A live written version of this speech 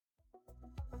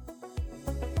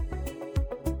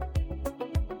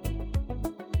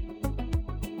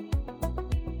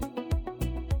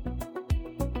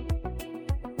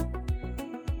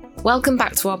Welcome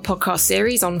back to our podcast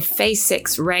series on Phase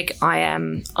 6 Reg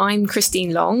IM. I'm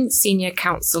Christine Long, Senior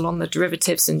Counsel on the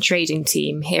Derivatives and Trading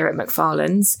team here at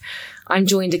Macfarlane's. I'm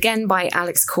joined again by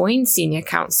Alex Coyne, Senior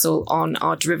Counsel on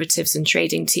our Derivatives and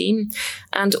Trading team,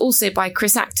 and also by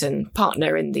Chris Acton,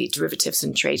 Partner in the Derivatives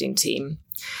and Trading team.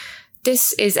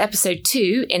 This is episode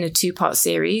 2 in a 2-part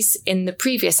series. In the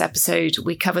previous episode,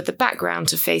 we covered the background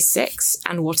to Phase 6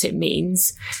 and what it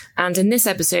means. And in this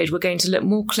episode, we're going to look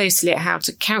more closely at how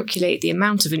to calculate the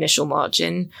amount of initial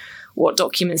margin, what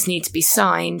documents need to be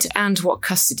signed, and what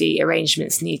custody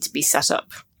arrangements need to be set up.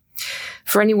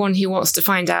 For anyone who wants to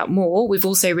find out more, we've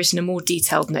also written a more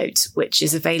detailed note, which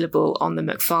is available on the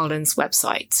Macfarlane's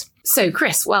website. So,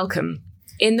 Chris, welcome.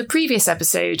 In the previous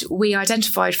episode, we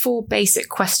identified 4 basic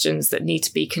questions that need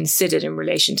to be considered in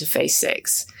relation to Phase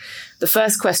 6. The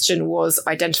first question was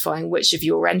identifying which of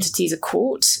your entities are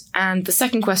caught, and the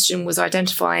second question was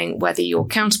identifying whether your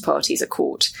counterparties are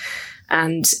caught.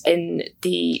 And in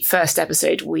the first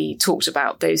episode, we talked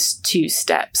about those 2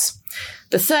 steps.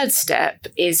 The third step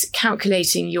is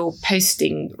calculating your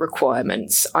posting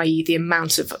requirements, i.e. the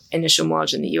amount of initial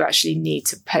margin that you actually need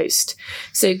to post.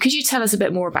 So could you tell us a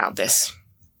bit more about this?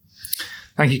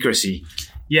 Thank you, Chrissy.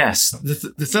 Yes,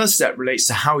 the third step relates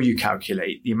to how you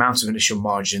calculate the amount of initial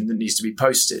margin that needs to be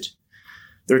posted.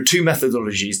 There are 2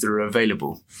 methodologies that are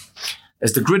available.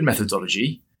 There's the grid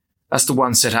methodology. That's the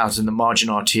one set out in the margin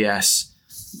RTS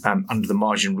under the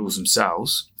margin rules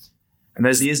themselves. And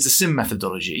there's the ISDA-SIM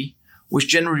methodology, which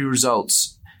generally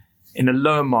results in a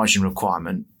lower margin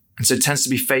requirement and so tends to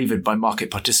be favoured by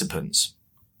market participants.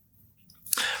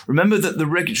 Remember that the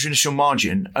regulatory initial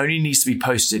margin only needs to be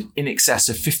posted in excess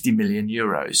of 50 million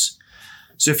euros.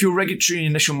 So if your regulatory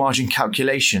initial margin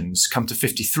calculations come to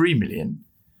 53 million,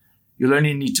 you'll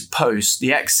only need to post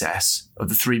the excess of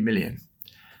the 3 million.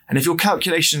 And if your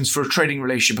calculations for a trading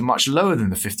relationship are much lower than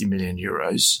the 50 million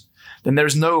euros, then there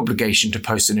is no obligation to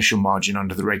post initial margin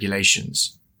under the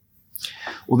regulations.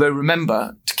 Although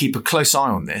remember to keep a close eye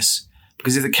on this,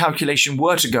 because if the calculation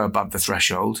were to go above the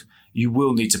threshold, you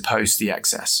will need to post the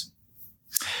excess.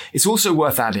 It's also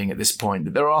worth adding at this point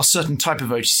that there are certain type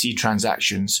of OTC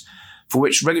transactions for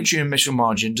which regulatory initial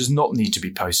margin does not need to be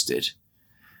posted.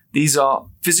 These are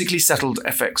physically settled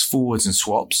FX forwards and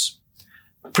swaps,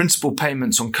 principal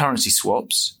payments on currency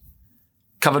swaps,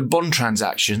 covered bond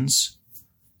transactions,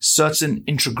 certain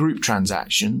intra-group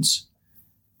transactions,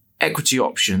 equity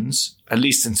options, at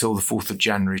least until the 4th of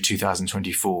January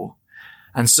 2024,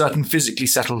 and certain physically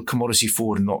settled commodity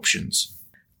forward and options.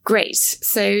 Great.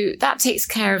 So that takes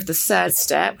care of the third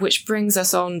step, which brings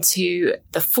us on to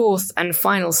the fourth and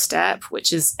final step,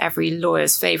 which is every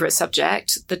lawyer's favourite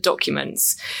subject, the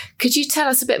documents. Could you tell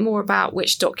us a bit more about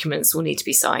which documents will need to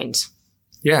be signed?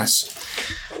 Yes.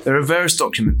 There are various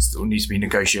documents that will need to be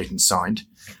negotiated and signed.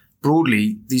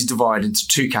 Broadly, these divide into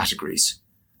 2 categories.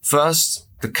 First,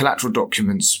 the collateral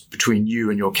documents between you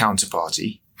and your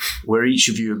counterparty, where each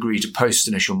of you agree to post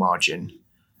initial margin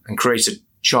and create a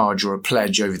charge or a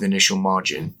pledge over the initial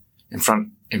margin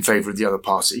in favour of the other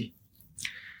party.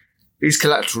 These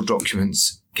collateral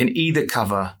documents can either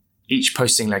cover each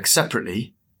posting leg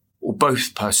separately or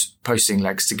both posting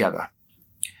legs together.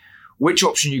 Which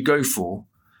option you go for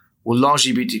will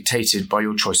largely be dictated by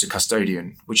your choice of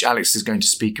custodian, which Alex is going to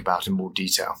speak about in more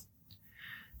detail.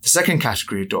 The second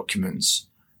category of documents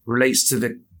relates to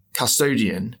the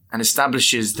custodian and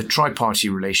establishes the tri-party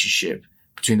relationship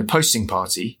between the posting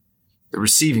party, the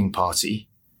receiving party,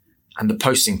 and the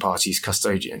posting party's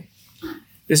custodian.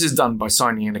 This is done by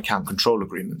signing an account control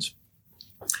agreement.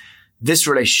 This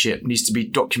relationship needs to be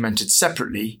documented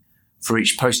separately for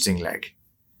each posting leg.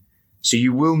 So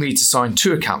you will need to sign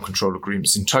 2 account control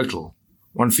agreements in total,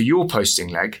 one for your posting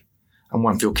leg and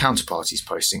one for your counterparty's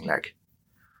posting leg.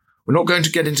 We're not going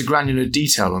to get into granular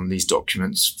detail on these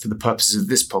documents for the purposes of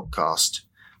this podcast,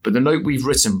 but the note we've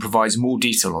written provides more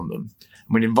detail on them,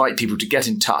 and we'd invite people to get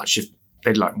in touch if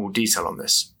they'd like more detail on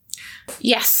this.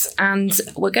 Yes, and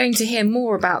we're going to hear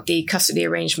more about the custody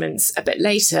arrangements a bit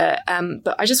later,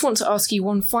 but I just want to ask you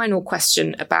one final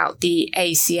question about the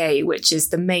ACA, which is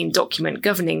the main document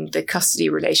governing the custody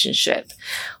relationship.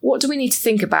 What do we need to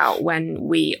think about when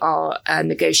we are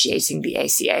negotiating the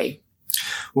ACA?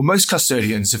 Well, most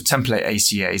custodians have template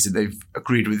ACAs that they've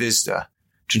agreed with ISDA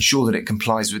to ensure that it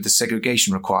complies with the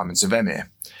segregation requirements of EMIR.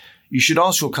 You should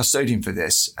ask your custodian for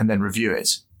this and then review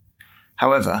it.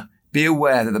 However, be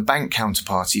aware that the bank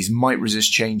counterparties might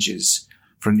resist changes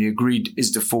from the agreed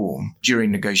ISDA form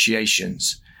during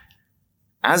negotiations.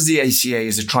 As the ACA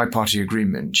is a tri-party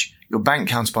agreement, your bank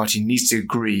counterparty needs to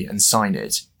agree and sign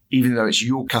it, even though it's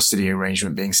your custody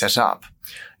arrangement being set up.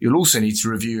 You'll also need to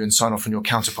review and sign off on your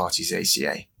counterparty's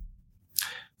ACA.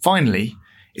 Finally,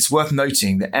 it's worth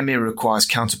noting that EMIR requires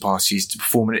counterparties to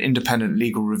perform an independent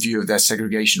legal review of their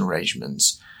segregation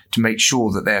arrangements to make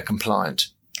sure that they are compliant.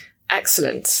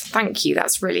 Excellent. Thank you.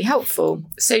 That's really helpful.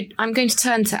 So I'm going to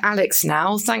turn to Alex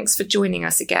now. Thanks for joining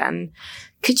us again.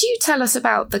 Could you tell us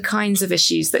about the kinds of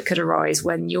issues that could arise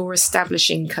when you're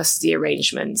establishing custody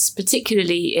arrangements,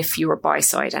 particularly if you're a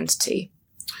buy-side entity?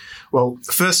 Well,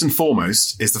 first and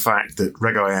foremost is the fact that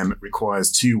Reg IM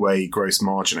requires two-way gross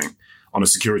margining on a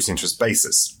security interest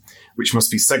basis, which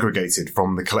must be segregated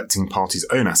from the collecting party's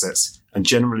own assets and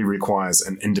generally requires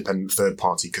an independent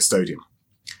third-party custodian.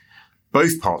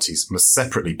 Both parties must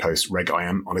separately post Reg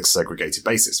IM on a segregated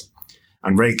basis,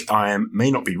 and Reg IM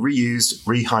may not be reused,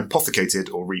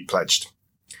 rehypothecated, or repledged.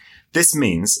 This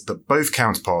means that both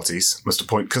counterparties must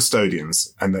appoint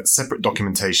custodians and that separate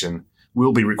documentation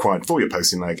will be required for your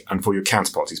posting leg and for your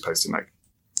counterparty's posting leg.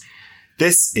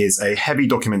 This is a heavy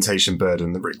documentation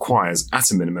burden that requires,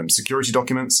 at a minimum, security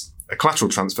documents, a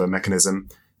collateral transfer mechanism,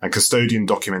 and custodian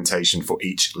documentation for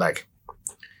each leg.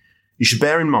 You should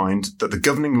bear in mind that the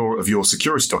governing law of your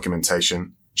security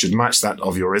documentation should match that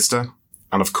of your ISDA,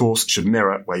 and of course should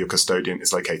mirror where your custodian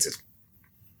is located.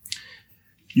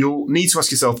 You'll need to ask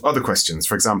yourself other questions.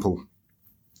 For example,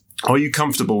 are you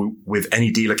comfortable with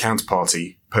any dealer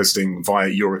counterparty posting via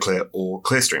Euroclear or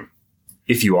Clearstream?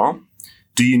 If you are,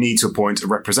 do you need to appoint a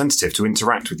representative to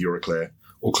interact with Euroclear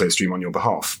or Clearstream on your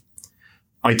behalf?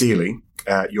 Ideally,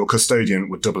 your custodian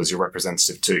would double as your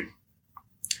representative too.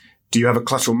 Do you have a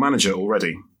collateral manager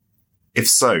already? If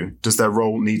so, does their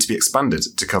role need to be expanded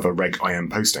to cover Reg IM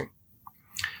posting?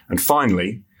 And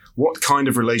finally, what kind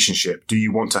of relationship do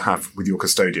you want to have with your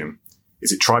custodian?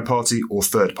 Is it tri-party or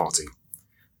third-party?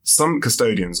 Some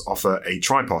custodians offer a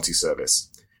tri-party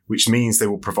service, which means they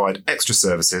will provide extra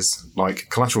services like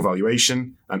collateral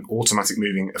valuation and automatic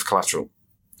moving of collateral.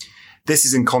 This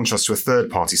is in contrast to a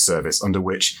third-party service under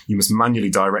which you must manually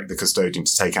direct the custodian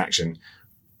to take action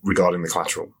regarding the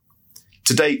collateral.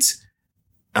 To date,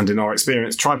 and in our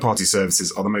experience, tri-party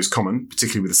services are the most common,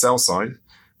 particularly with the sell side,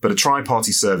 but a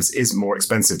tri-party service is more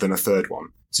expensive than a third one,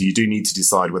 so you do need to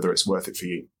decide whether it's worth it for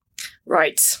you.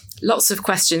 Right. Lots of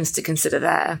questions to consider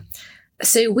there.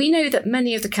 So we know that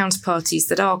many of the counterparties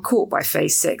that are caught by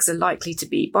Phase 6 are likely to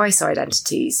be buy-side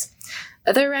entities.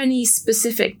 Are there any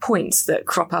specific points that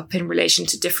crop up in relation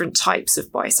to different types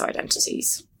of buy-side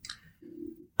entities?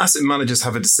 Asset managers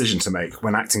have a decision to make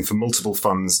when acting for multiple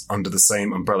funds under the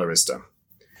same umbrella ISDA.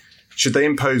 Should they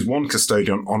impose one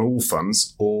custodian on all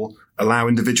funds or allow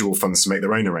individual funds to make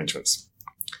their own arrangements?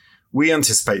 We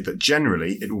anticipate that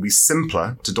generally it will be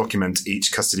simpler to document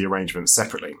each custody arrangement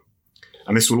separately,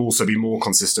 and this will also be more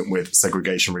consistent with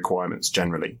segregation requirements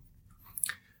generally.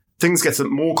 Things get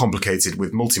more complicated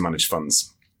with multi-managed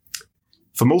funds.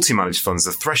 For multi-managed funds,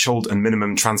 the threshold and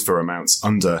minimum transfer amounts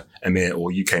under EMIR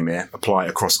or UKMIR apply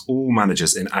across all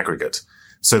managers in aggregate,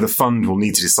 so the fund will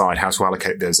need to decide how to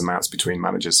allocate those amounts between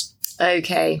managers.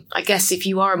 Okay, I guess if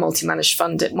you are a multi-managed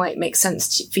fund, it might make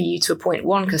sense for you to appoint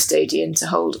one custodian to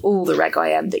hold all the Reg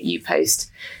IM that you post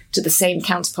to the same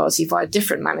counterparty via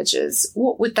different managers.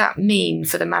 What would that mean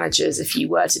for the managers if you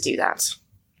were to do that?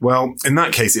 Well, in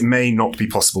that case, it may not be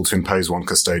possible to impose one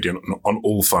custodian on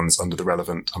all funds under the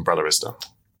relevant umbrella ISDA.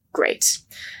 Great.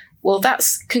 Well, that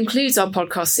concludes our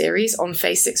podcast series on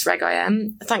Phase 6 Reg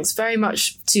IM. Thanks very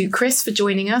much to Chris for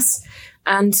joining us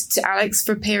and to Alex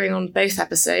for appearing on both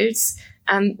episodes.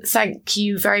 And thank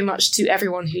you very much to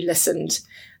everyone who listened.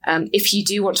 If you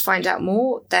do want to find out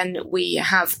more, then we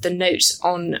have the note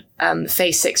on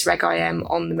Phase 6 Reg IM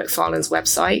on the Macfarlane's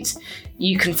website.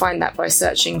 You can find that by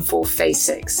searching for Phase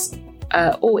 6.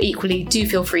 Or equally, do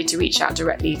feel free to reach out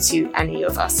directly to any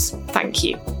of us. Thank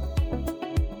you.